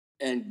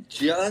And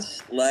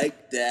just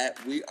like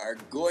that, we are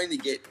going to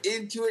get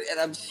into it. And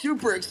I'm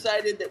super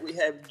excited that we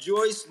have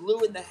Joyce Liu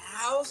in the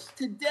house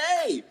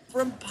today.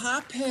 From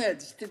pop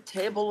heads to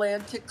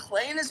tableland to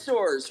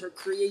claynosaurs, her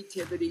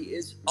creativity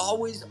is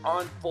always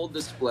on full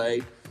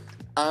display.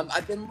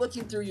 I've been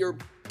looking through your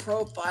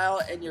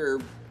profile and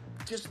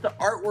just the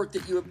artwork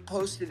that you have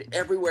posted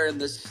everywhere, and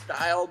the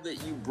style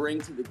that you bring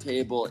to the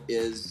table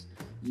is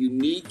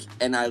unique,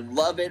 and I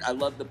love it. I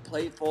love the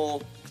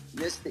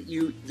playfulness that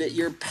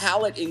your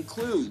palette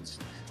includes.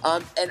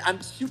 And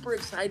I'm super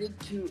excited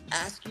to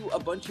ask you a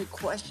bunch of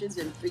questions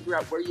and figure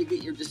out where you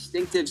get your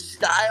distinctive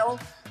style.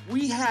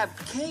 We have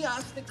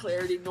chaos to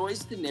clarity,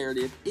 noise to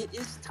narrative. It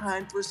is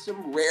time for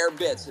some rare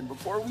bits. And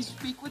before we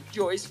speak with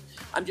Joyce,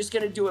 I'm just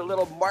going to do a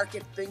little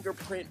market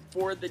fingerprint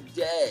for the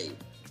day.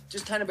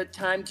 Just kind of a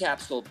time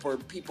capsule for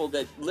people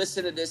that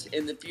listen to this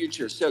in the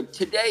future. So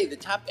today, the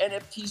top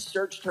NFT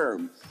search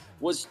term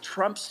was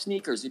Trump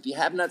sneakers. If you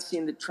have not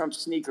seen the Trump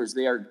sneakers,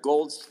 they are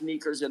gold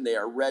sneakers and they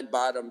are red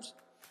bottoms.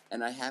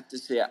 And I have to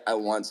say, I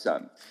want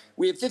some.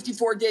 We have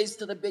 54 days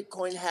to the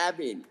Bitcoin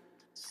halving.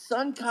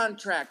 Sun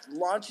Contract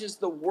launches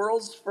the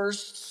world's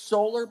first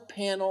solar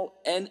panel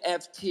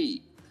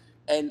NFT.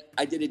 And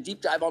I did a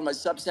deep dive on my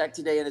Substack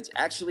today, and it's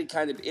actually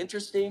kind of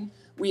interesting.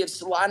 We have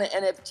Solana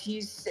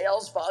NFT's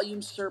sales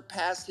volume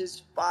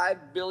surpasses $5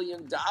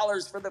 billion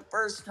for the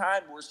first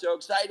time. We're so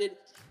excited.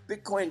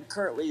 Bitcoin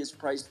currently is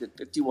priced at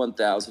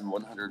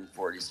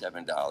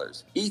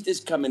 $51,147. ETH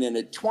is coming in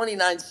at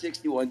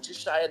 $29.61,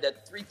 just shy of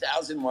that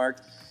 3,000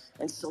 mark.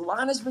 And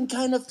Solana's been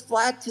kind of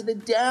flat to the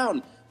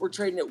down. We're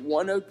trading at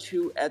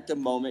 102 at the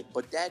moment,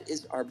 but that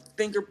is our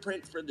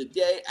fingerprint for the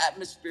day.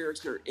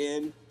 Atmospherics are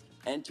in.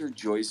 Enter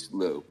Joyce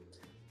Liu.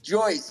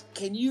 Joyce,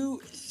 can you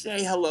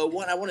say hello?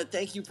 One, I want to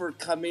thank you for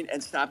coming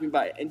and stopping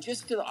by. And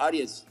just to the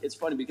audience, it's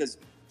funny because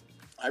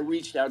I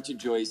reached out to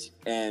Joyce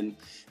and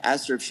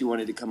asked her if she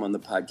wanted to come on the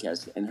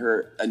podcast, and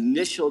her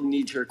initial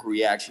knee-jerk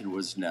reaction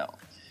was no.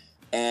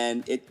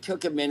 And it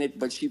took a minute,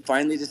 but she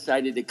finally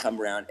decided to come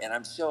around, and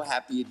I'm so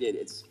happy you did.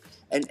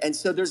 And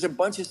so there's a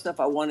bunch of stuff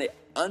I want to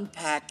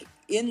unpack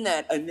in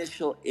that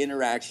initial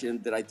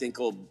interaction that I think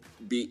will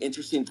be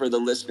interesting for the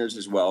listeners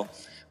as well.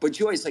 But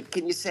Joyce,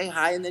 can you say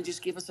hi and then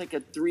just give us a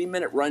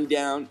 3-minute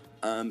rundown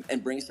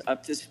and bring us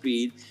up to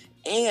speed?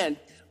 And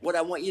what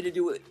I want you to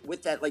do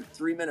with that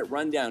 3-minute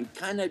rundown,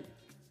 kind of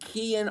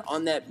key in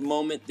on that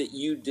moment that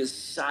you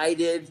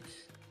decided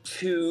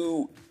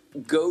to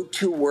go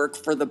to work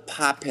for the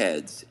pop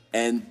heads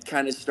and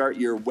kind of start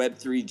your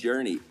Web3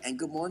 journey. And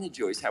good morning,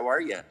 Joyce. How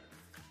are you?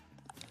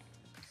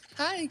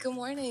 Hi, good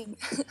morning.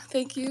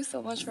 Thank you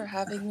so much for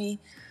having me.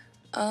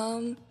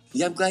 Yeah,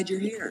 I'm glad you're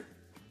here.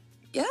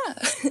 Yeah.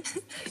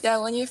 Yeah,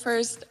 when you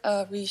first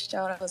reached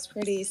out, I was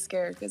pretty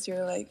scared because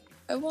you're like,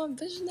 I want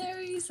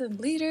visionaries and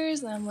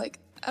leaders. And I'm like,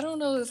 I don't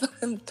know if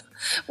I'm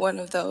one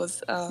of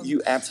those.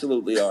 You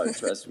absolutely are,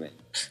 trust me.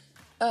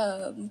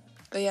 But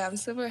yeah, I'm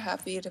super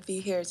happy to be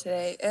here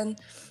today. And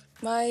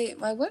my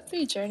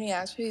Web3 journey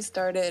actually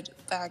started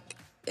back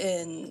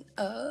in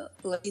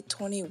late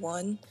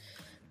 21.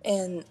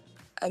 And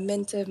I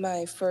minted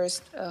my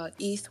first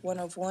ETH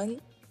 1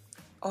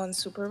 on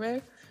Super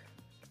Rare.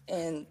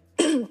 And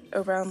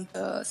around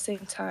the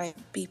same time,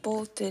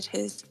 Beeple did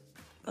his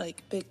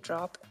big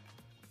drop.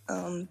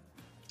 And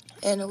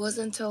it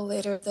wasn't until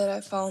later that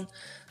I found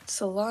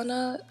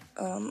Solana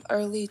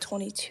early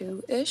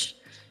 22-ish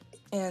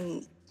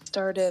and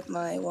started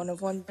my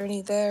 1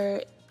 journey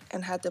there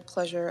and had the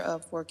pleasure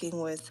of working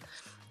with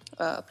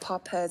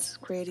pop heads,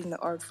 creating the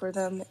art for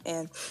them.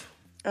 And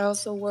I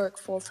also work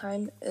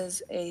full-time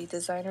as a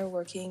designer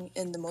working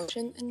in the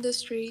motion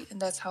industry,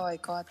 and that's how I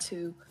got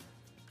to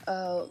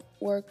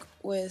work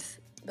with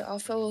the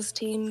Oddfellows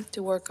team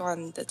to work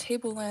on the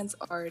Tablelands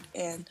art,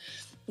 and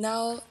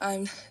now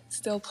I'm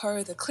still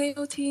part of the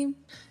Clayno team.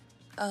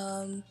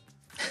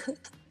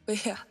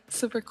 But yeah,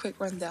 super quick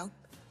rundown.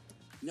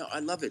 No, I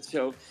love it.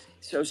 So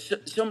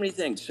many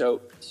things.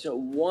 So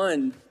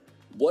one,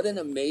 what an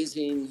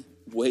amazing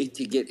way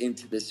to get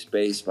into this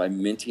space by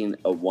minting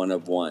a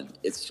 1.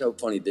 It's so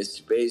funny. This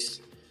space,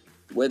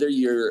 whether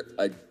you're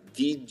a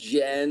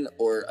degen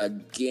or a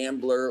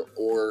gambler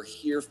or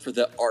here for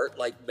the art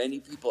like many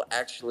people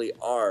actually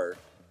are,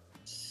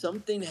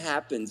 something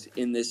happens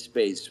in this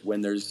space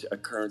when there's a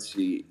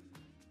currency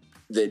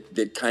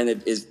that kind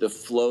of is the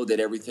flow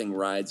that everything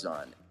rides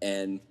on.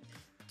 And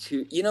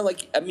to get a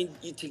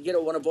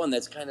 1,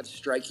 that's kind of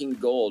striking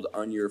gold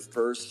on your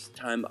first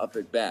time up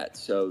at bat.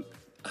 So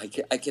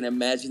I can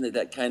imagine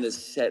that kind of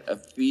set a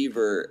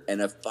fever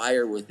and a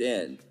fire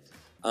within.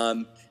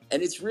 And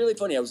it's really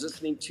funny. I was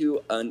listening to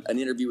an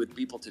interview with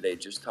People today,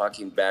 just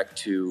talking back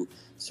to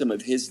some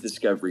of his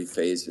discovery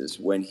phases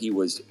when he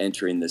was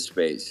entering the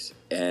space,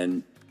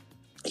 and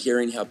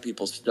hearing how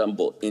people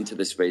stumble into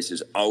the space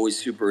is always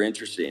super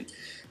interesting.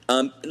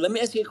 Let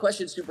me ask you a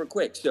question super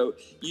quick. So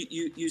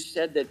you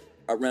said that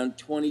around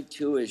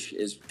 22-ish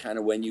is kind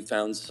of when you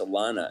found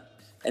Solana.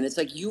 And it's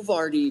you've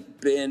already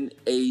been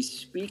a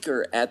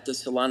speaker at the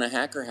Solana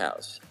Hacker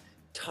House.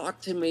 Talk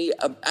to me.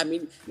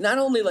 Not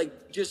only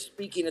just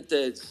speaking at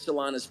the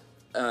Solana's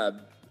uh,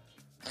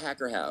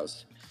 Hacker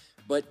House,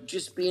 but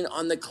just being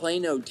on the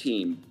Klano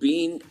team,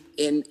 being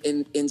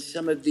in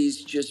some of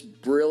these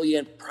just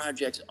brilliant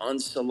projects on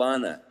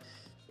Solana.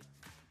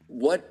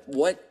 What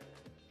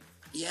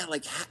yeah,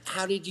 like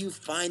how did you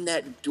find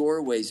that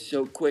doorway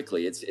so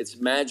quickly? It's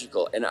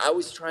magical. And I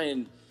always try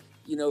and,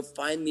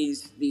 find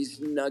these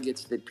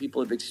nuggets that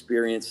people have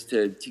experienced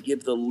to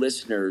give the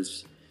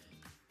listeners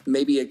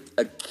maybe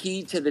a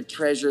key to the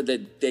treasure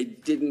that they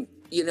didn't,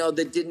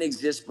 that didn't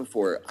exist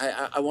before.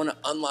 I want to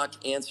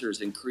unlock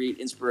answers and create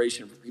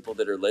inspiration for people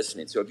that are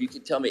listening. So if you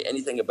could tell me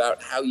anything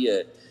about how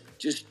you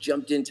just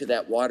jumped into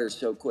that water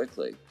so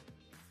quickly.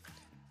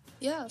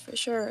 Yeah, for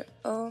sure.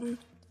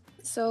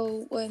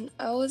 So when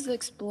I was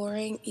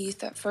exploring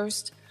ETH at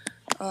first,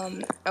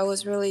 I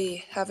was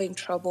really having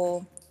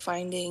trouble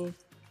finding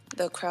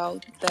the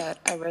crowd that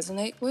I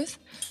resonate with.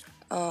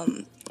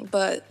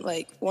 But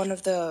like one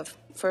of the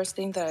first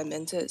thing that I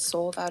minted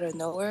sold out of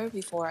nowhere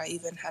before I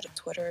even had a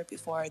Twitter,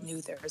 before I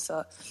knew there was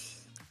a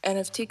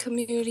NFT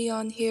community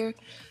on here.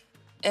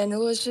 And it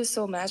was just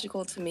so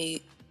magical to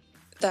me,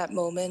 that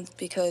moment,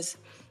 because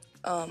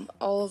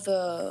all of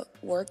the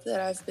work that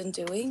I've been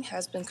doing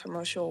has been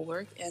commercial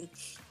work. And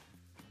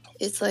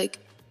it's like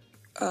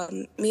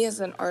me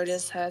as an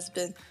artist has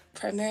been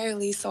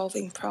primarily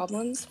solving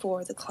problems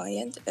for the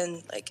client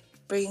and like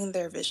bringing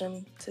their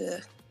vision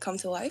to come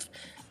to life.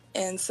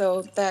 And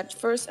so that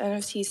first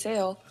NFT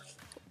sale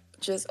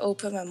just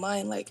opened my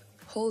mind, like,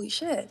 holy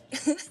shit,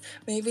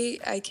 maybe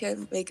I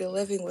can make a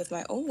living with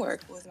my own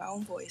work, with my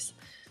own voice.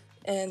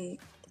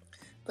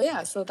 But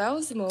yeah, so that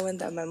was the moment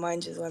that my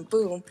mind just went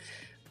boom.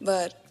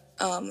 But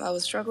I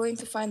was struggling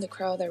to find the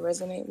crowd I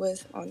resonate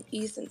with on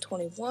ETH in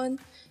 21,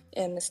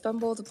 and I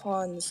stumbled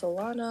upon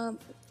Solana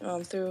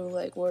through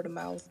like word of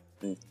mouth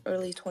in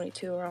early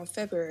 22, around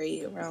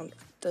February, around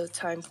the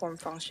time Form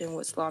Function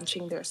was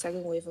launching their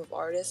second wave of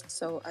artists.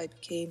 So I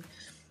became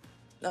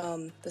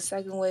the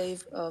second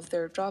wave of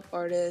their drop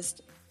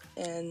artist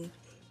and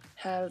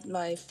had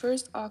my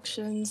first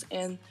auctions.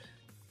 And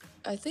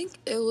I think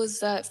it was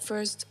that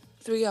first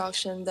 3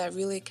 auction that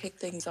really kicked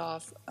things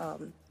off,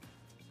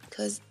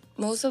 because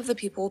most of the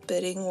people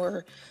bidding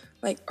were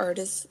like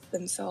artists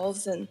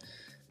themselves, and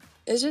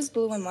it just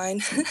blew my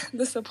mind,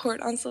 the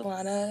support on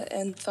Solana,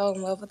 and fell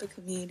in love with the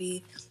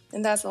community.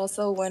 And that's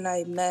also when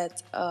I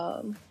met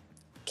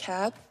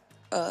Cap,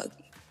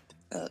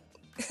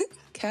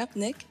 Cap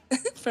Nick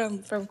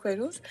from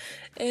Quiggles,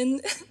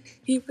 and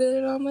he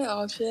bid on my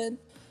auction.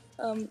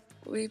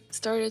 We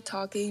started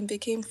talking,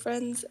 became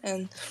friends,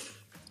 and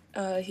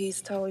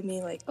he's telling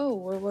me like, oh,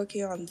 we're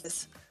working on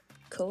this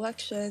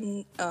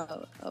collection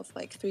of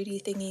like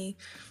 3D thingy,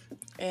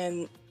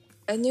 and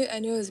I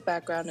knew his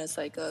background as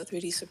like a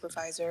 3D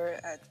supervisor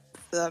at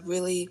the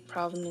really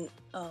prominent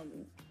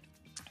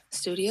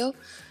studio.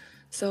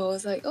 So I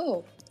was like,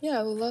 oh yeah,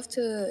 I would love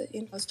to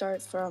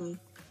start from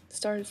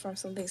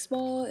something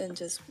small and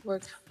just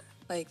work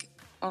like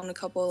on a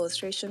couple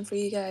illustration for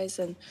you guys.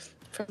 And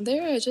from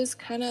there I just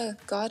kind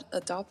of got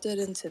adopted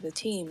into the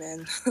team,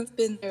 and I've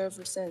been there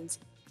ever since.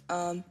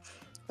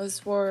 Was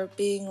for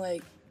being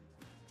like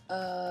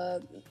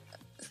a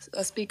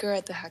speaker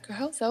at the Hacker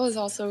House. That was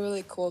also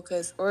really cool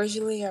because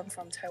originally I'm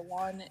from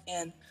Taiwan,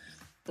 and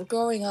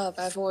growing up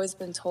I've always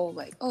been told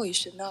like, oh, you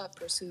should not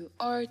pursue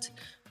art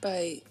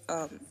by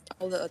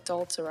all the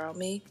adults around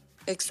me,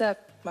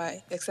 except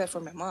for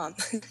my mom.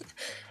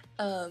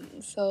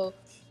 So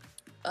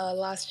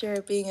last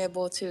year, being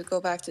able to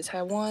go back to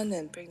Taiwan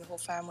and bring the whole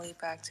family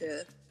back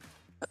to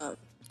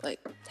like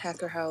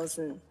Hacker House,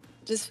 and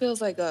just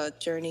feels like a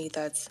journey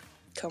that's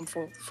come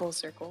full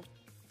circle.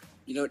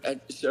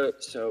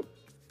 So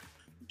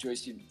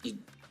Joyce, you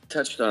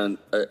touched on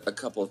a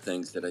couple of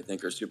things that I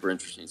think are super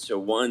interesting. So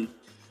one,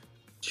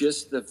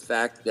 just the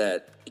fact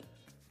that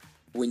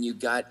when you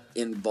got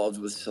involved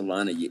with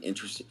Solana,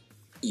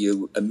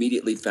 you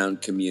immediately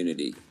found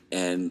community,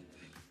 and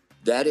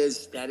that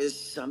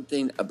is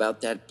something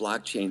about that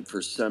blockchain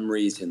for some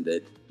reason,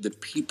 that the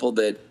people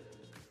that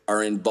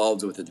are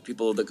involved with it, the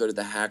people that go to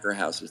the hacker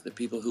houses, the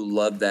people who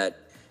love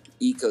that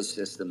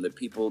ecosystem,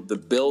 the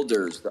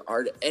builders, the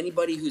art,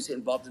 anybody who's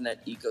involved in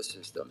that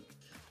ecosystem,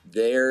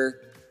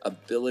 their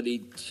ability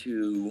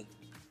to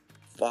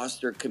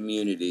foster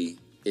community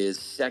is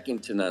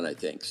second to none, I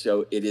think.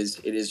 So it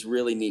is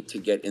really neat to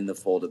get in the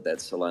fold of that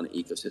Solana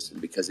ecosystem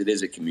because it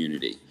is a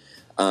community.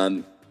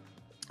 And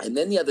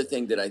then the other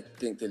thing that I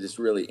think that is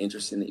really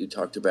interesting that you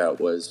talked about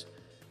was,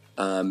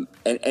 and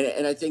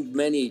I think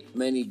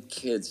many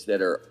kids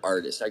that are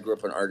artists, I grew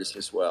up an artist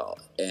as well.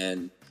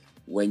 And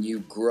when you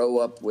grow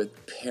up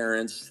with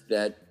parents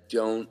that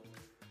don't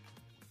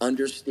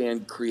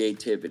understand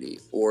creativity,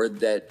 or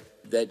that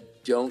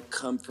don't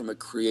come from a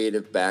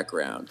creative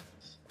background,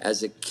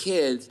 as a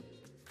kid,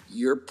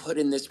 you're put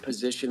in this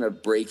position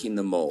of breaking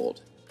the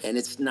mold, and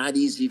it's not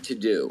easy to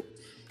do.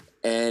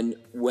 And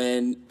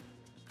when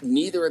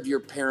neither of your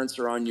parents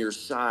are on your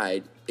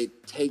side,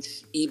 it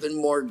takes even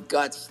more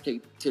guts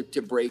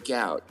to break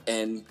out.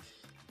 And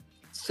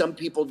some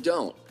people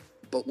don't.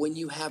 But when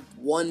you have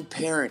one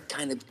parent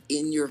kind of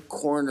in your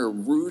corner,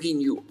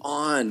 rooting you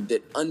on,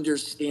 that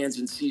understands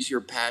and sees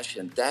your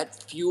passion,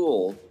 that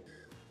fuel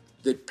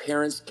that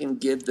parents can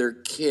give their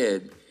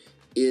kid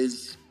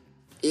is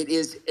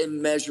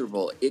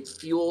immeasurable. It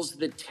fuels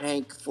the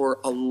tank for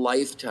a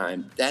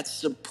lifetime. That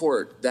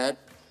support, that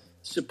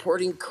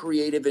supporting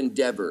creative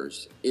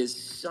endeavors is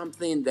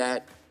something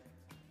that,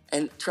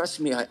 and trust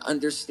me, I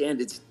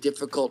understand it's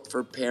difficult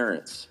for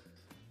parents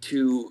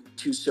to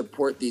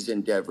support these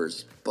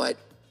endeavors, but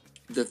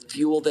the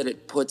fuel that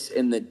it puts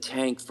in the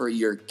tank for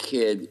your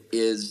kid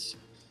it's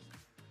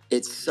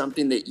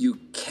something that you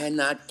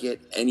cannot get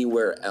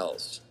anywhere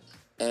else.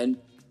 And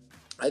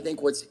I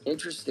think what's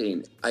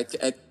interesting,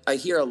 I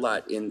hear a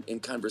lot in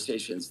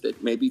conversations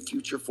that maybe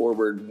future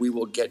forward, we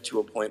will get to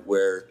a point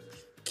where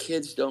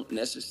kids don't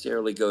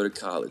necessarily go to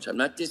college. I'm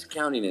not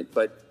discounting it,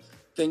 but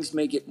things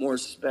may get more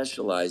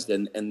specialized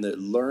and the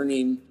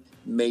learning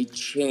may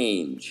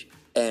change.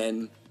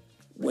 And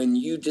when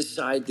you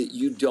decide that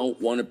you don't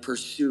want to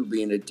pursue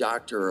being a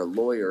doctor or a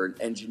lawyer or an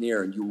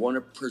engineer and you want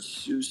to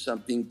pursue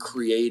something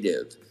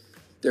creative,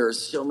 there are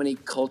so many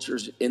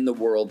cultures in the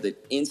world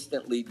that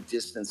instantly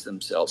distance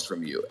themselves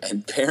from you.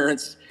 And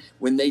parents,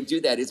 when they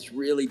do that, it's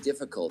really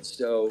difficult.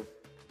 So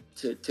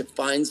to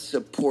find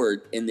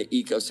support in the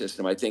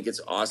ecosystem, I think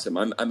it's awesome.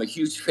 I'm a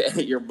huge fan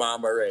of your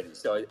mom already.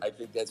 So I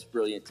think that's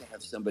brilliant to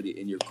have somebody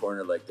in your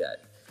corner like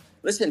that.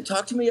 Listen,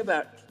 talk to me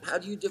about how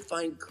do you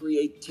define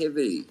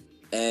creativity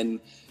and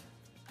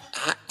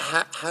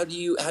how do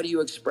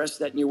you express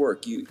that in your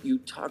work? You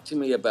talk to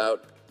me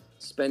about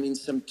spending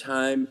some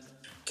time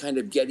kind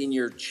of getting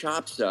your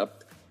chops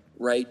up,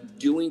 right?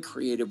 Doing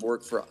creative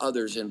work for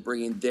others and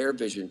bringing their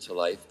vision to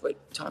life.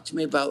 But talk to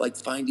me about like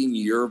finding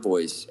your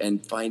voice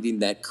and finding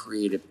that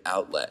creative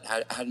outlet.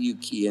 How do you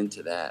key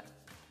into that?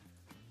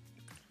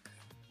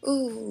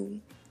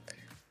 Ooh,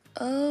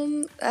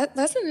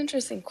 that's an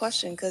interesting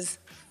question because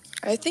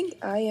I think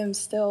I am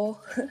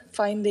still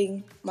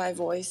finding my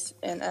voice,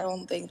 and I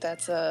don't think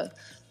that's I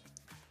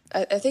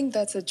think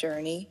that's a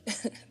journey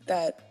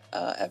that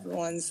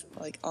everyone's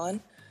like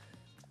on.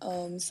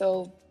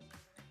 So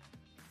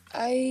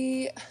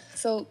I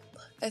so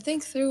I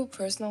think through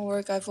personal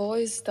work, I've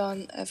always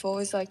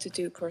liked to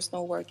do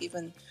personal work,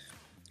 even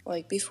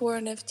like before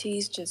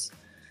NFTs, just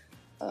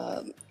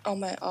on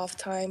my off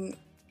time,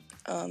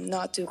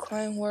 not do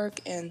client work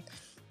and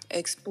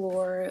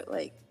explore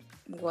like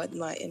what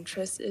my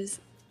interest is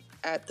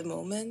at the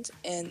moment.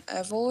 And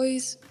I've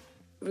always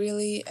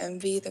really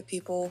envied the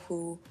people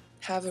who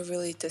have a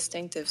really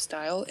distinctive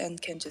style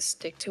and can just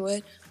stick to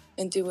it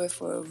and do it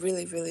for a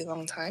really, really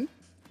long time.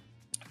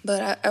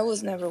 But I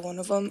was never one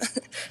of them.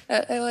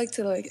 I like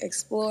to like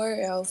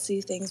explore. I'll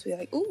see things, be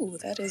like, "Ooh,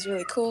 that is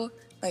really cool."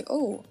 Like,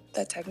 "Oh,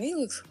 that technique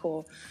looks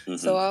cool." Mm-hmm.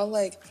 So I'll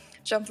like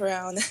jump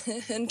around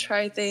and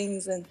try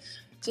things and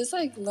just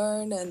like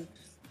learn. And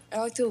I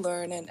like to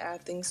learn and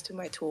add things to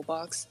my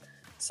toolbox.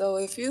 So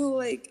if you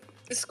like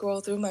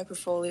scroll through my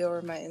portfolio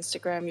or my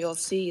Instagram, you'll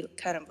see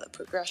kind of the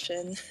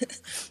progression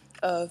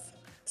of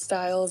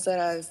styles that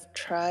I've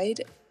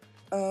tried.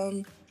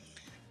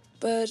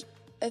 But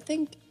I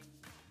think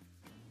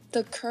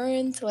the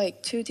current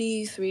like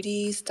 2D,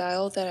 3D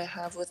style that I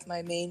have with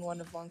my main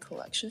one-of-one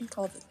collection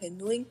called the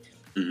Kindling,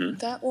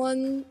 that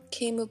one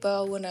came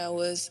about when I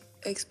was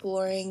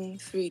exploring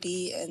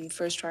 3D and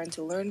first trying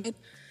to learn it.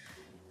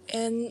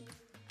 And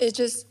it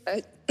just,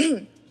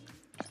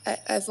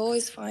 I've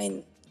always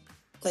find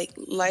like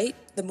light,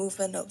 the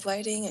movement of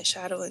lighting and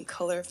shadow and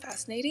color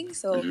fascinating.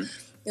 So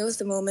it was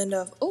the moment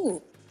of,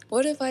 oh,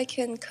 what if I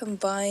can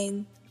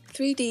combine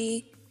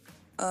 3D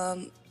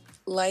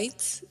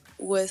lights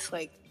with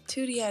like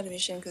 2D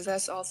animation, because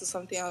that's also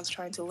something I was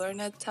trying to learn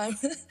at the time.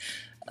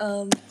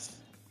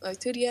 Like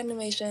 2D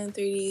animation,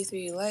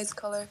 3D lights,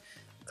 color,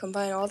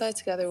 combine all that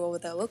together, what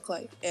would that look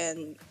like?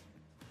 And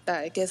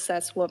I guess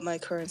that's what my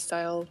current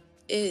style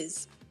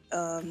is.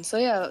 So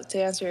yeah,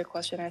 to answer your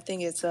question, I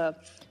think it's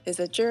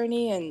a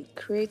journey, and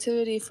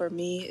creativity for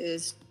me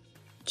is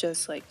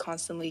just like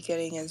constantly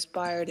getting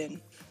inspired and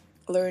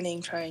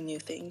learning, trying new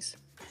things.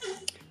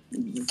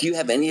 Do you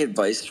have any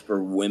advice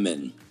for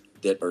women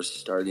that are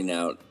starting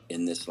out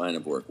in this line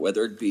of work,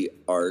 whether it be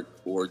art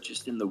or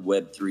just in the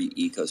Web3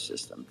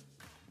 ecosystem?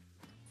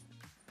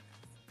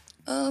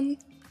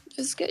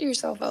 Just get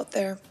yourself out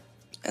there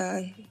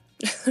and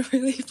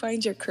really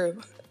find your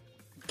crew.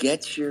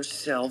 Get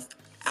yourself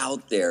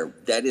out there.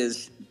 That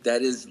is,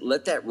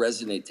 let that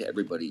resonate to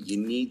everybody. You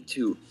need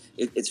to,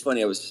 it's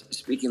funny. I was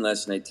speaking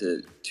last night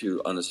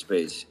to on a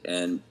space,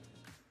 and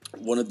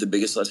one of the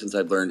biggest lessons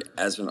I've learned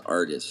as an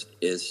artist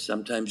is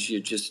sometimes you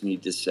just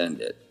need to send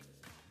it.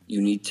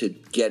 You need to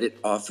get it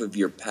off of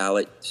your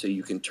palette so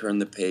you can turn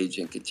the page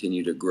and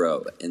continue to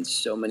grow. And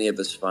so many of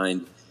us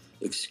find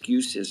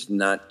excuses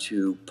not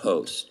to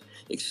post,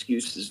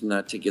 excuses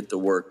not to get the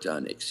work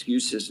done,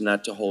 excuses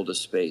not to hold a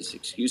space,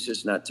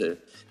 excuses not to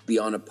be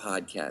on a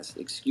podcast,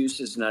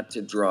 excuses not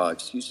to draw,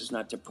 excuses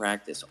not to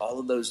practice, all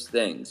of those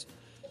things.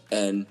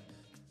 And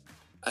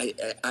I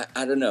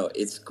don't know.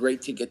 It's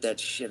great to get that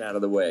shit out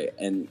of the way.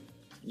 And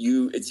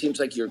it seems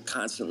like you're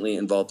constantly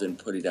involved in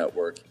putting out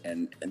work,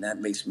 and that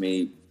makes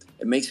me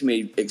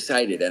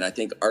excited, and I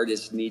think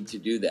artists need to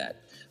do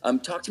that.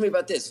 Talk to me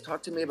about this.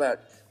 Talk to me about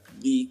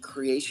the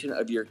creation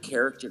of your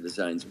character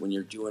designs when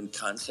you're doing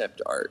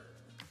concept art.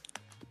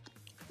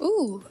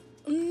 Ooh,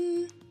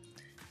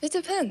 it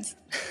depends.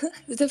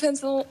 It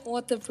depends on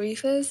what the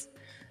brief is.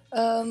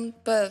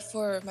 But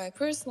for my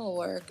personal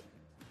work,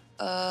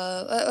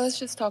 let's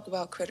just talk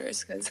about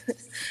critters because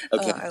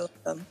Okay. I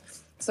love them.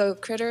 So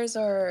critters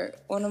are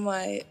one of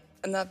my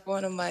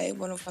one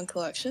of one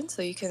collection.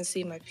 So you can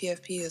see my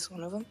PFP is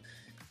one of them.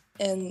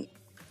 And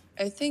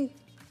I think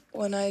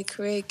when I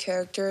create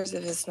characters,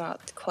 if it's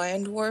not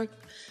client work,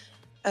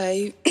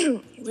 I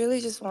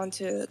really just want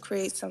to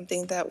create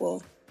something that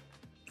will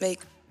make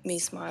me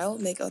smile,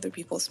 make other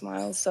people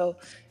smile. So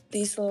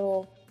these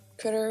little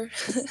critter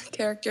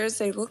characters,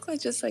 they look like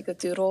just like a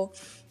doodle,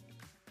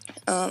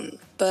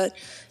 but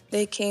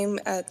they came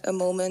at a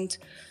moment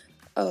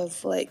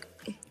of like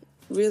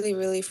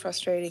really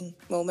frustrating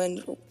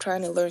moment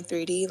trying to learn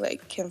 3D,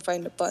 like can't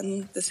find a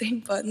button, the same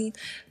button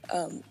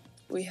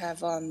we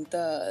have on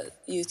the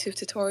YouTube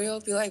tutorial.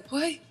 Be like,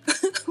 why?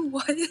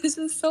 Why is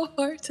it so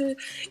hard to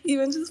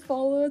even just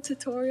follow a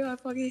tutorial? I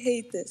fucking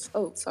hate this.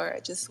 Oh, sorry, I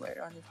just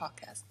swear on your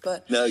podcast.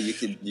 But No, you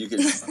could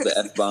the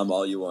F-bomb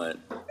all you want.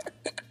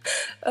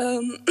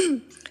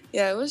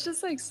 Yeah, it was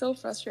just like so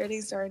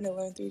frustrating starting to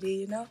learn 3D,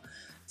 you know?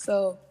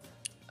 So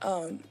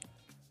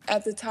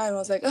at the time I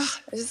was like, oh,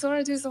 I just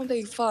want to do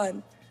something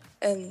fun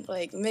and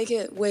like make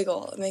it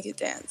wiggle, make it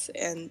dance.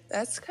 And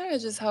that's kind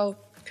of just how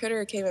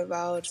Critter came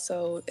about.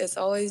 So it's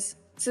always,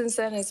 since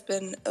then, it's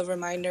been a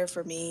reminder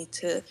for me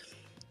to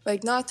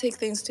like not take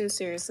things too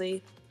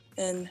seriously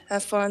and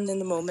have fun in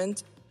the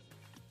moment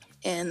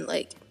and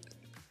like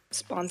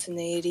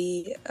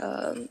spontaneity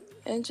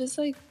and just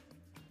like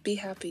be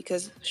happy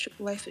because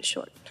life is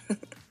short.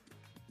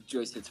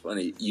 Joyce, it's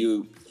funny.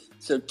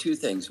 So two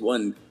things.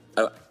 One,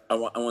 I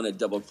want to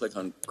double click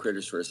on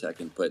Critters for a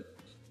second, but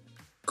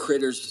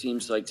Critters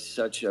seems like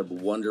such a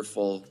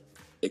wonderful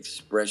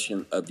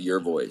expression of your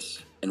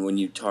voice. And when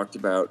you talked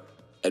about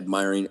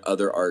admiring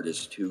other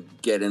artists who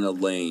get in a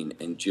lane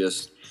and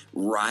just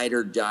ride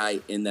or die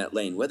in that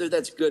lane, whether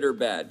that's good or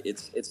bad,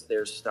 it's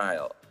their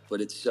style.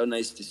 But it's so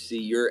nice to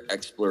see your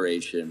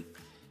exploration,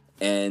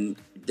 and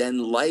then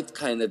life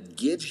kind of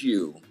gives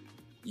you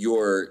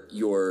your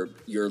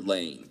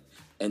lane.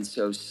 And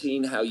so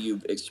seeing how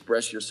you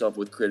express yourself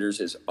with Critters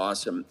is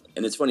awesome.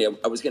 And it's funny,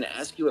 I was going to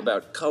ask you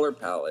about color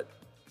palette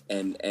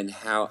and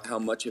how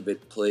much of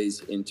it plays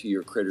into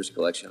your Critters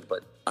collection.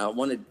 But I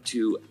wanted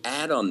to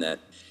add on that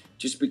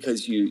just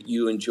because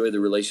you enjoy the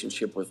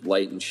relationship with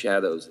light and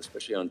shadows,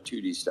 especially on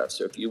 2D stuff.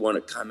 So if you want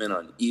to comment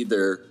on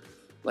either,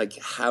 like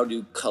how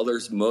do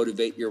colors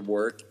motivate your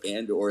work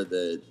and or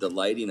the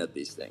lighting of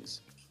these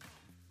things?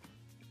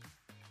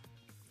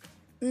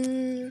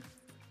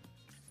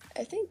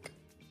 I think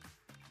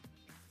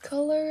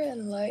color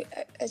and light,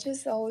 I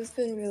just always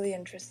been really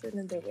interested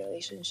in the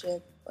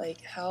relationship,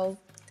 like how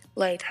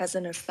light has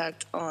an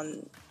effect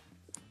on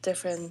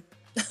different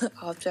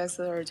objects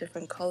that are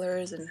different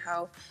colors, and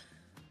how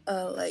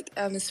like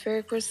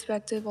atmospheric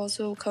perspective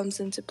also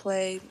comes into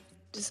play,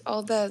 just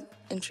all that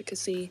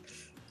intricacy.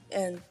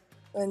 And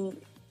when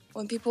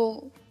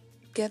people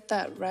get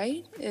that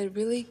right, it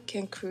really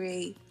can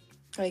create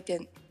like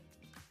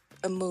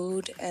a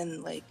mood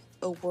and like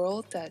a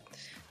world that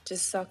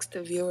just sucks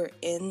the viewer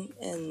in.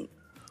 And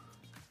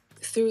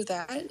through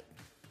that,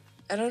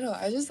 I don't know,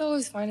 I just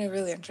always find it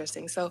really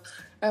interesting. So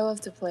I love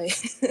to play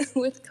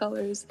with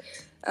colors.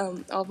 All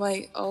of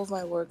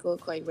my work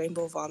look like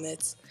rainbow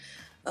vomits.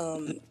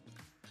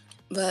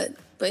 But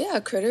yeah,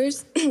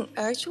 Critters, I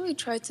actually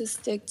tried to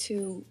stick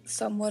to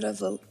somewhat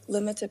of a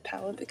limited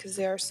palette because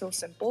they are so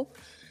simple.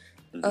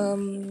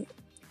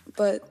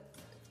 But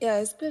yeah,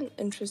 it's been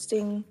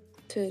interesting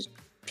to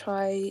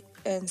try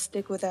and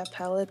stick with that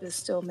palette but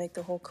still make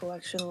the whole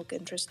collection look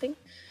interesting.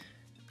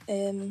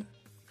 And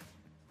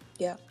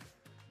yeah.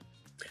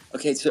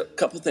 Okay, so a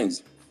couple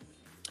things.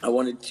 I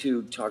wanted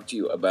to talk to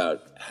you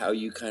about how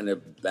you kind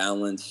of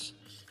balance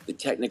the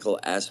technical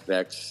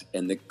aspects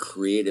and the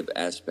creative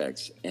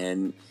aspects.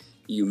 And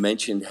you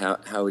mentioned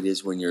how it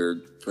is when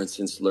you're, for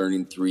instance,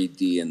 learning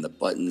 3D and the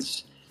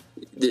buttons.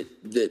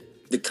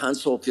 The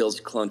console feels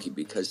clunky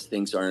because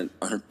things aren't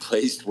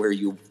placed where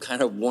you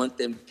kind of want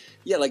them.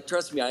 Yeah, like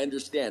trust me, I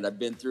understand. I've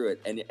been through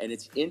it, and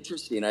it's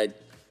interesting.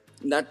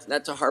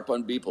 Not to harp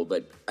on Beeple,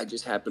 but I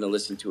just happened to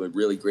listen to a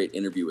really great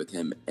interview with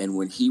him. And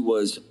when he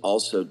was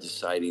also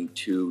deciding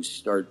to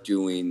start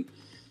doing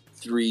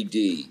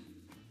 3D,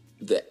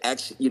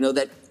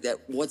 that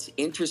what's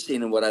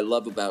interesting and what I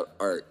love about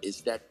art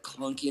is that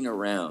clunking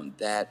around,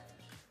 that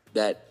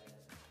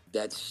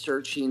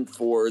searching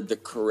for the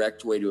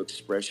correct way to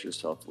express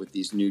yourself with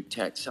these new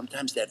tech.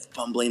 Sometimes that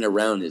fumbling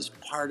around is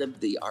part of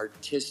the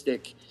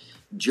artistic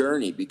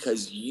journey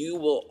because you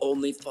will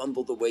only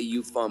fumble the way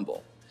you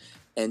fumble.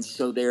 And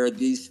so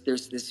there's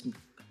this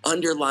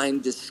underlying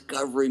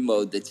discovery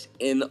mode that's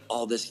in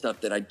all this stuff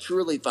that I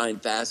truly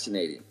find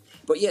fascinating.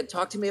 But yeah,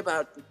 talk to me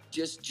about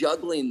just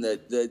juggling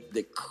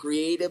the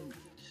creative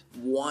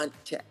want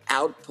to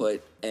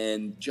output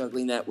and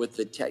juggling that with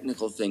the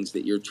technical things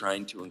that you're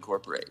trying to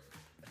incorporate.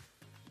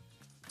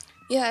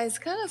 Yeah, it's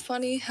kind of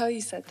funny how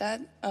you said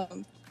that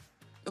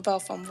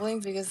about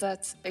fumbling, because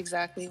that's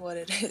exactly what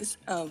it is.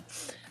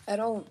 I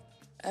don't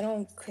I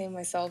don't claim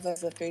myself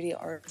as a 3D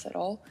artist at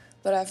all,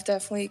 but I've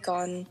definitely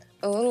gotten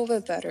a little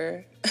bit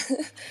better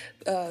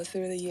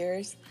through the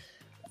years.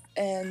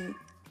 And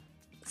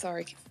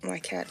sorry, my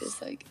cat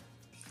is like,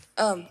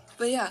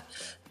 but yeah,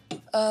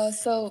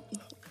 so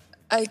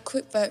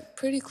but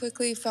pretty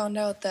quickly found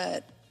out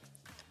that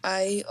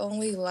I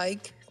only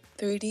like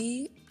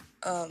 3D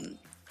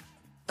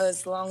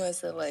as long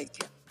as it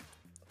like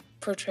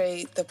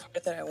portray the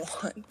part that I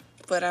want,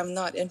 but I'm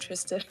not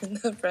interested in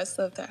the rest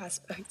of the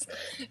aspects.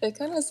 It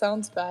kind of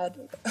sounds bad,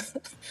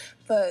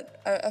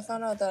 but I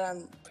found out that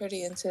I'm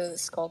pretty into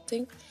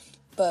sculpting,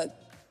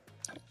 but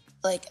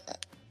like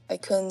I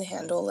couldn't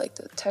handle like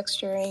the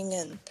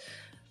texturing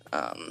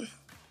and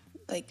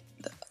like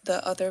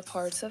the other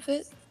parts of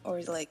it,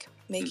 or like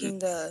making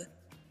the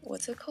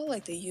what's it called,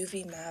 like the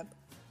UV map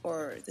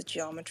or the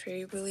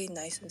geometry really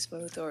nice and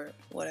smooth or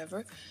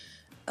whatever.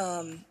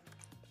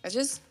 I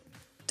just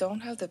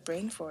don't have the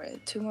brain for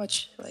it. Too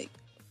much like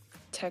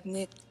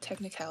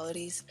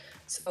technicalities.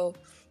 So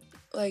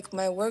like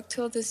my work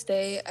till this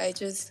day, I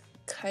just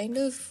kind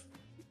of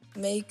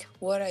make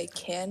what I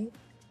can,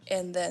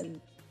 and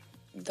then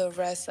the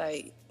rest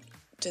I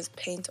just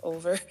paint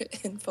over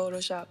in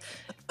Photoshop.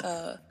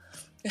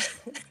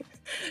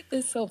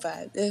 It's so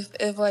bad.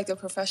 If like a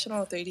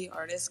professional 3D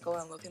artist go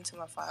and look into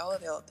my file,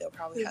 they'll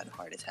probably have a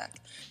heart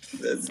attack.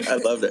 I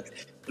love that.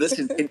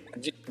 Listen,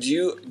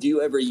 do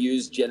you ever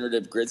use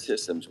generative grid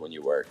systems when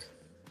you work?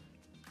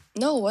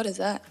 No, what is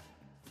that?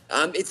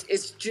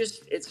 It's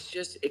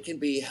just it can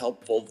be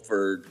helpful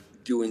for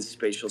doing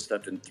spatial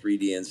stuff in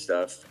 3D and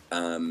stuff.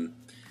 And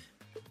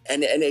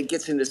it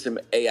gets into some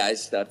AI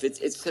stuff.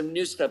 It's some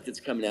new stuff that's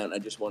coming out, and I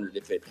just wondered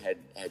if it had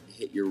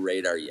hit your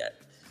radar yet.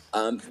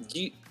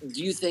 Do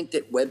you think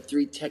that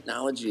Web3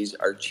 technologies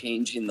are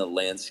changing the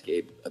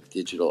landscape of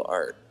digital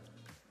art?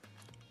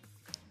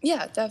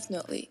 Yeah,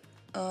 definitely.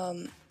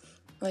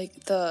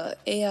 Like the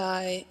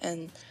AI,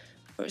 and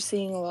we're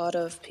seeing a lot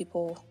of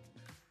people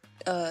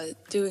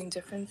doing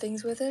different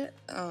things with it.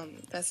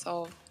 That's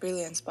all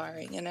really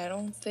inspiring, and I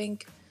don't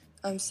think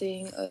I'm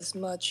seeing as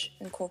much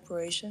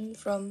incorporation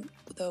from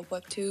the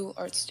Web2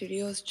 art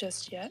studios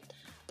just yet,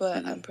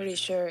 but I'm pretty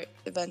sure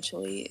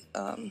eventually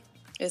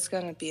it's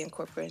going to be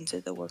incorporated into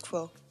the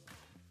workflow.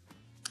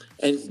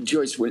 And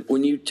Joyce,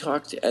 when you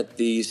talked at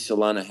the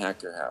Solana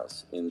Hacker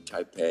House in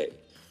Taipei,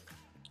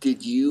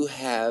 did you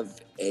have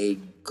a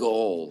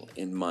goal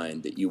in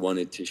mind that you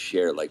wanted to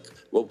share? Like,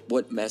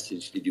 what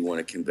message did you want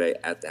to convey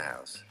at the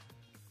house?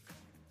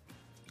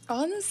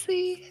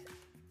 Honestly,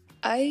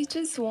 I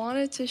just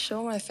wanted to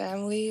show my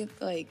family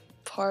like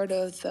part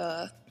of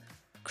the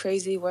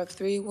crazy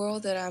Web3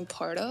 world that I'm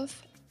part of.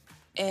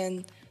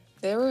 And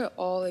they were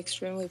all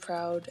extremely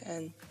proud,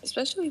 and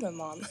especially my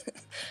mom.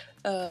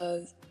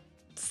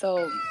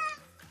 So,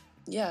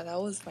 yeah, that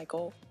was my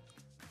goal.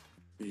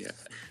 Yeah.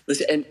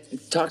 Listen, and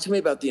talk to me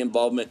about the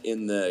involvement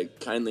in the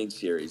Kindling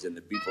series and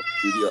the Beeple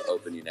Studio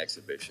opening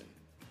exhibition.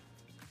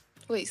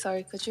 Wait,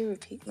 sorry, could you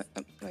repeat?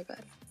 My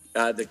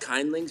bad. The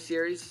Kindling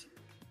series?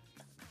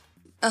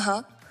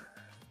 Uh-huh.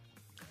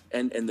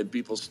 And the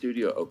Beeple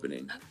Studio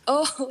opening.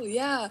 Oh,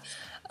 yeah.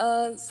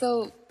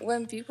 So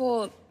when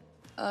people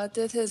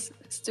did his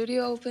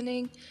studio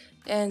opening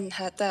and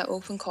had that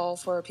open call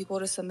for people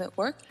to submit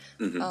work,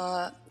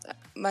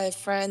 my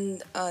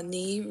friend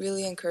Nee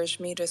really encouraged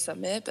me to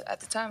submit, but at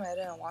the time I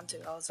didn't want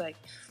to. I was like,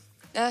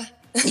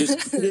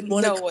 just didn't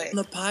want no to way on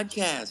the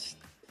podcast.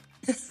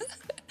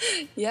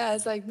 Yeah,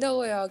 it's like, no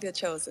way I'll get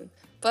chosen.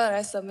 But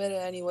I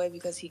submitted anyway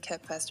because he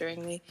kept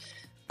pestering me.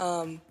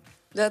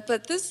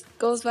 But this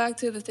goes back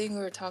to the thing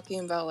we were talking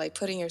about, like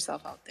putting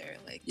yourself out there,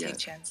 like take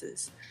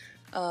chances.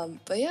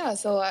 But yeah,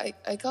 so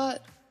I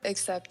got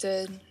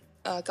accepted,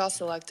 got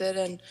selected,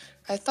 and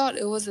I thought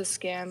it was a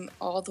scam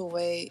all the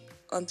way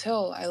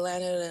until I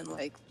landed in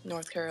like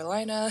North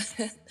Carolina,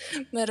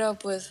 met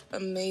up with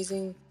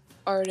amazing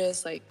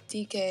artists like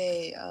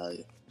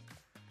DK,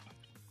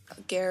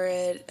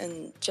 Garrett,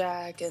 and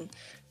Jack, and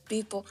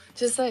people,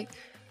 just like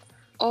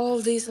all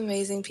of these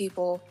amazing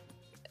people.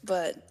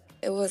 But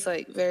it was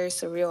like very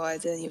surreal. I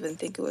didn't even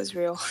think it was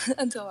real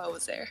until I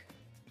was there.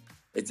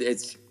 It's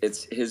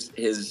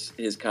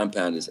his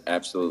compound is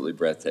absolutely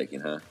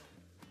breathtaking, huh?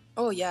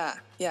 Oh yeah.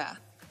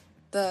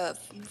 The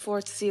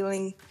floor to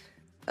ceiling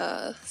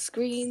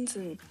screens,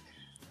 and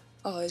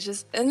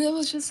it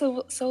was just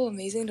so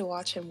amazing to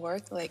watch him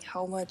work. Like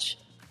how much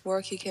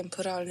work he can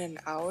put out in an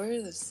hour.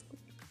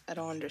 I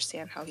don't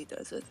understand how he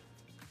does it.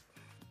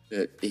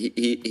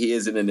 He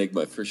is an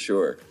enigma for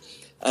sure.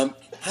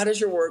 How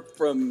does your work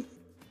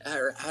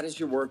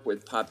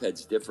with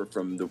Popheads differ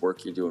from the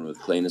work you're doing with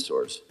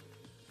Claynosaurs?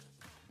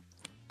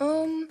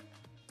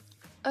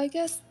 I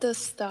guess the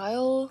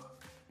style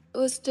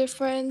was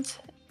different,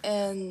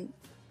 and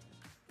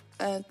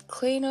And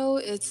Klano,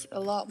 it's a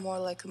lot more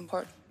like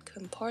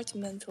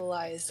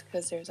compartmentalized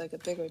because there's like a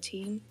bigger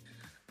team.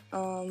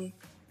 I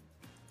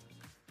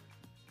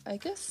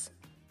guess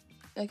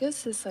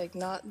it's like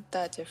not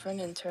that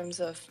different in terms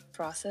of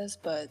process,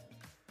 but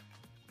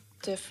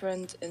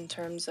different in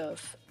terms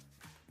of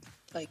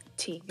like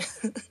team,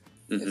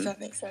 if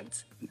that makes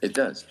sense. It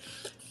does.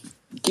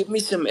 Give me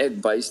some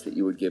advice that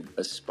you would give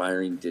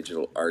aspiring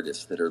digital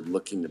artists that are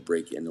looking to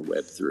break into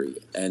Web3.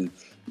 And,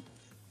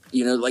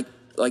 you know, like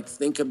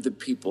think of the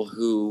people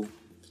who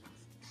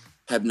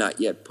have not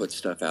yet put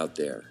stuff out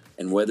there,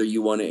 and whether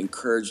you want to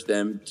encourage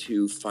them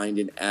to find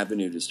an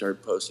avenue to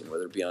start posting,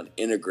 whether it be on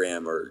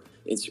Instagram or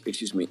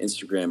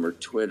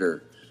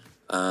Twitter.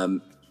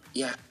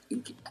 Yeah,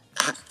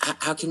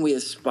 how can we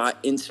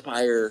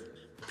inspire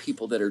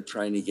people that are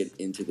trying to get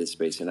into this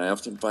space? And I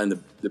often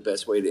find the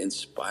best way to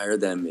inspire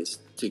them is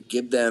to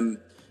give them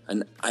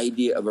an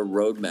idea of a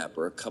roadmap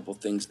or a couple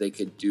things they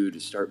could do to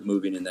start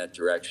moving in that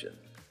direction.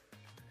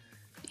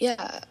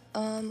 Yeah,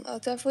 I'll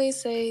definitely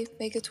say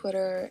make a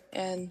Twitter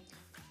and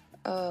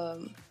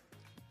off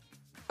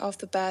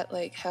the bat,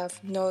 like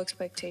have no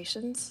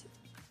expectations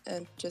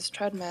and just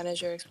try to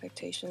manage your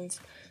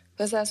expectations,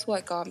 because that's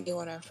what got me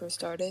when I first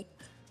started.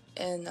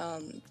 And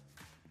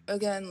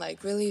again,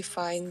 like really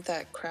find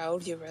that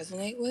crowd you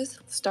resonate with.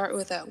 Start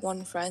with that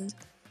one friend,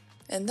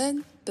 and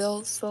then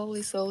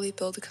slowly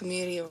build a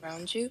community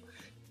around you,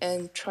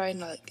 and try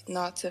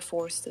not to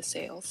force the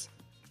sales,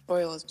 or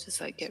it'll just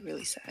like get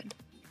really sad.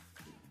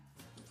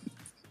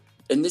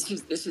 And this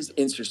is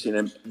interesting.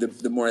 And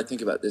the more I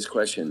think about this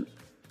question,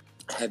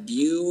 have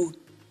you,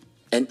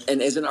 and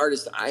as an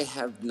artist, I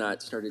have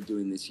not started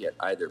doing this yet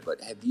either, but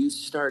have you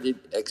started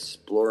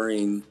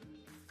exploring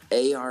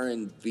AR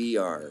and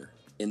VR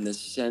in the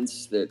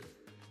sense that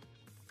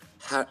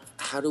how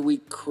do we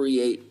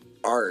create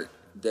art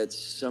that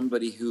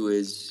somebody who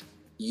is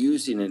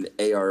using an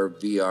AR or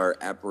VR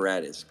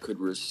apparatus could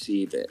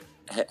receive it?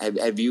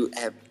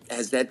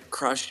 Has that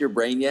crossed your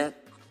brain yet?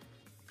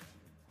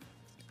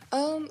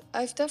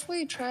 I've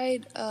definitely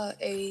tried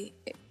the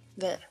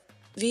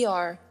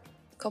VR a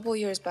couple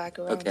years back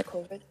around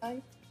COVID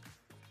time.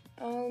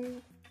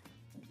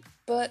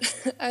 But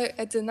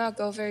I did not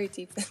go very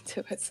deep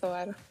into it, so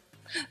I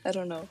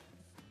don't know.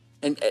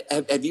 And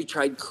have you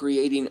tried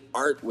creating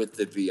art with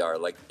the VR?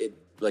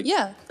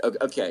 Yeah.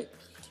 Okay.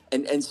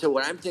 And so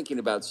what I'm thinking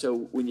about,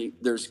 so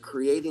there's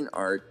creating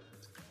art,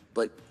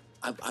 but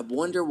I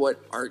wonder what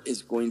art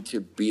is going to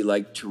be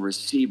like to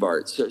receive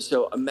art.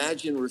 So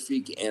imagine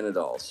Rafiq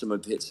Anadol, some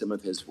of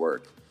his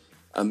work.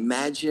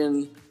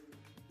 Imagine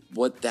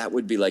what that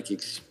would be like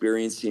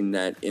experiencing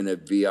that in a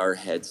VR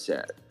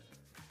headset.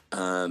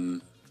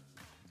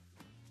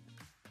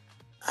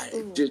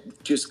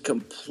 Just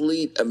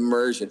complete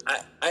immersion.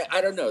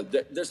 I don't know.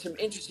 There's some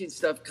interesting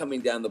stuff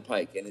coming down the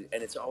pike, and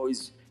it's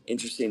always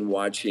interesting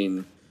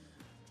watching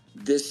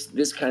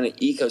this kind of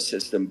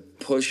ecosystem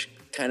push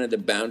kind of the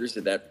boundaries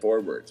of that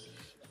forward.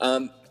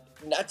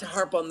 Not to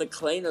harp on the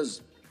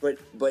Klanos, but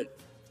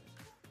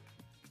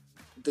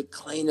the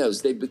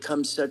Klanos, they've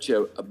become such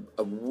a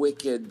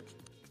wicked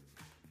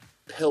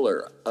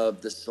pillar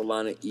of the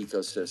Solana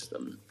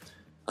ecosystem.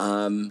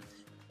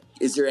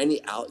 Is there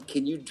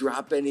can you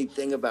drop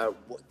anything about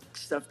what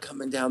stuff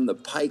coming down the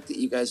pike that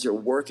you guys are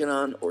working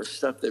on, or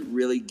stuff that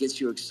really gets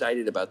you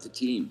excited about the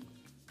team?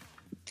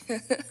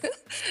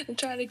 I'm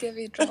trying to get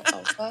me drop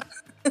alpha.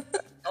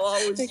 I'll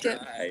always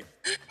try.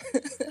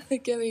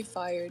 Get me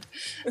fired.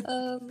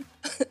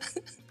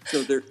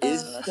 So there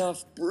is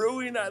stuff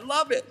brewing. I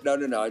love it. No.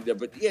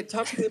 But yeah,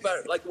 talk to me about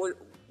it. Like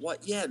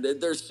what? Yeah,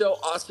 they're so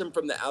awesome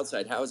from the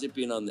outside. How is it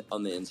being on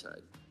the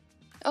inside?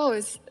 Oh,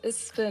 it's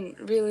been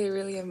really,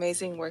 really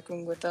amazing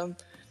working with them.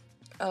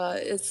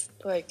 It's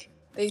like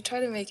they try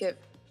to make it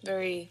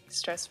very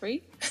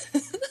stress-free.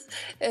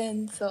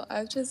 And so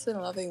I've just been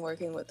loving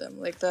working with them.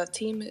 Like the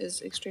team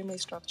is extremely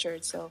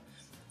structured, so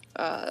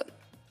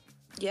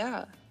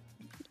yeah,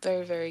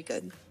 very, very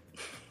good.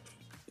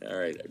 All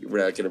right,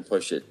 we're not going to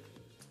push it.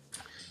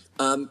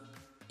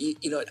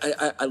 You know,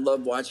 I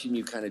love watching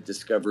you kind of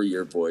discover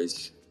your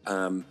voice.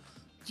 Do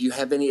you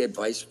have any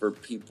advice for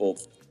people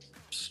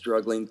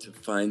struggling to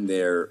find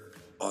their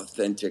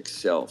authentic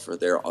self or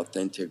their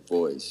authentic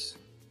voice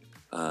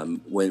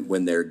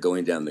when they're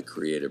going down the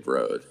creative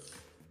road?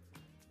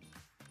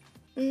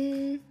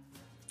 I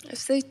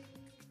say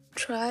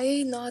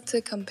try not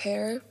to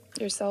compare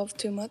yourself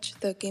too much.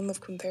 The game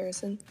of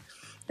comparison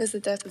is the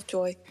death of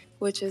joy,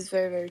 which is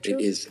very, very true.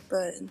 It is.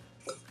 But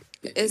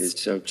it is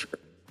so true.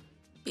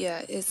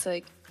 Yeah, it's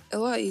like a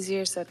lot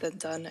easier said than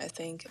done, I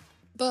think.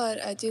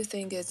 But I do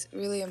think it's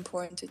really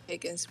important to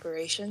take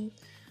inspiration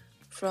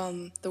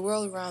from the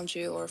world around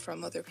you or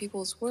from other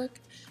people's work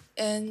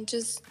and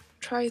just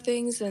try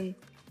things and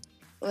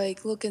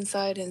like look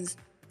inside and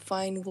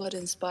find what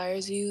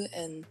inspires you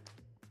and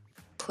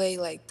play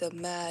like the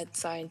mad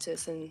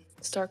scientist and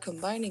start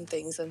combining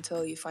things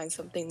until you find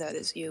something that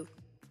is you.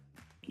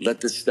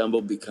 Let the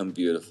stumble become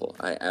beautiful.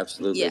 I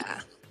absolutely.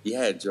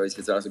 Yeah, Joyce,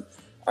 it's awesome.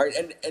 All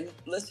right, and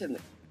listen,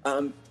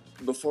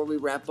 before we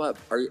wrap up,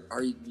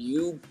 are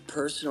you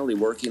personally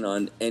working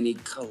on any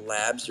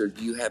collabs, or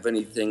do you have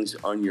any things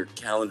on your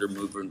calendar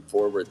moving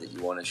forward that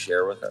you want to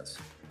share with us?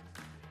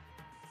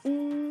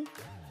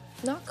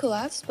 Not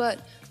collabs, but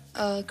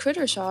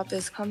Critter Shop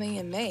is coming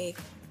in May.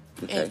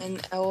 Okay.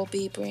 And I will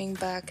be bringing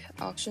back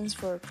auctions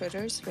for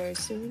critters very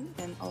soon,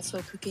 and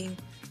also cooking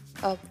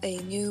up a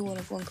new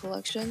one-of-one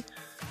collection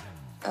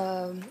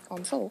on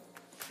Soul.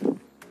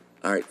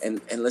 All right, and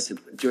listen,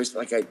 Joyce,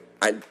 like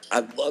I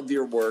love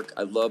your work.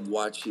 I love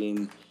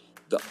watching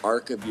the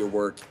arc of your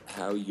work,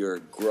 how you're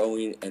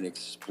growing and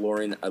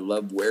exploring. I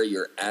love where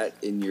you're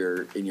at in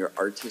your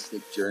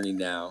artistic journey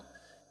now.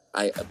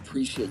 I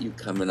appreciate you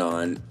coming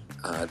on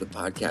the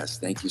podcast.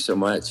 Thank you so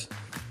much.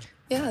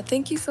 Yeah,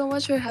 thank you so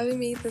much for having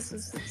me. This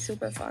was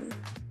super fun.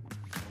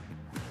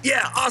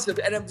 Yeah, awesome.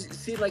 And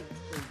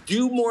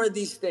do more of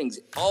these things.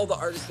 All the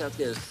artists out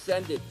there,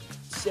 send it.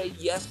 Say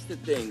yes to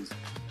things.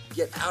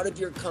 Get out of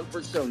your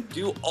comfort zone.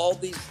 Do all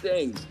these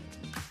things.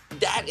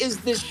 That is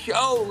the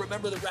show.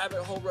 Remember, the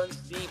rabbit hole runs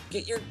deep.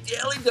 Get your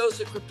daily dose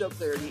of crypto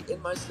clarity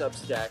in my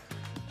Substack.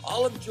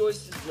 All of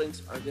Joyce's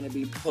links are going to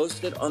be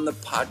posted on the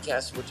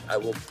podcast, which I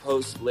will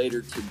post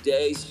later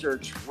today.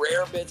 Search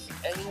Rare Bits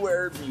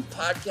anywhere you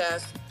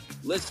podcast.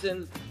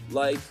 Listen,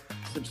 like,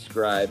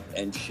 subscribe,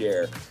 and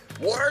share.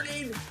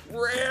 Warning,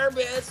 Rare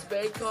Bits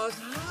may cause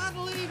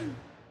hodling.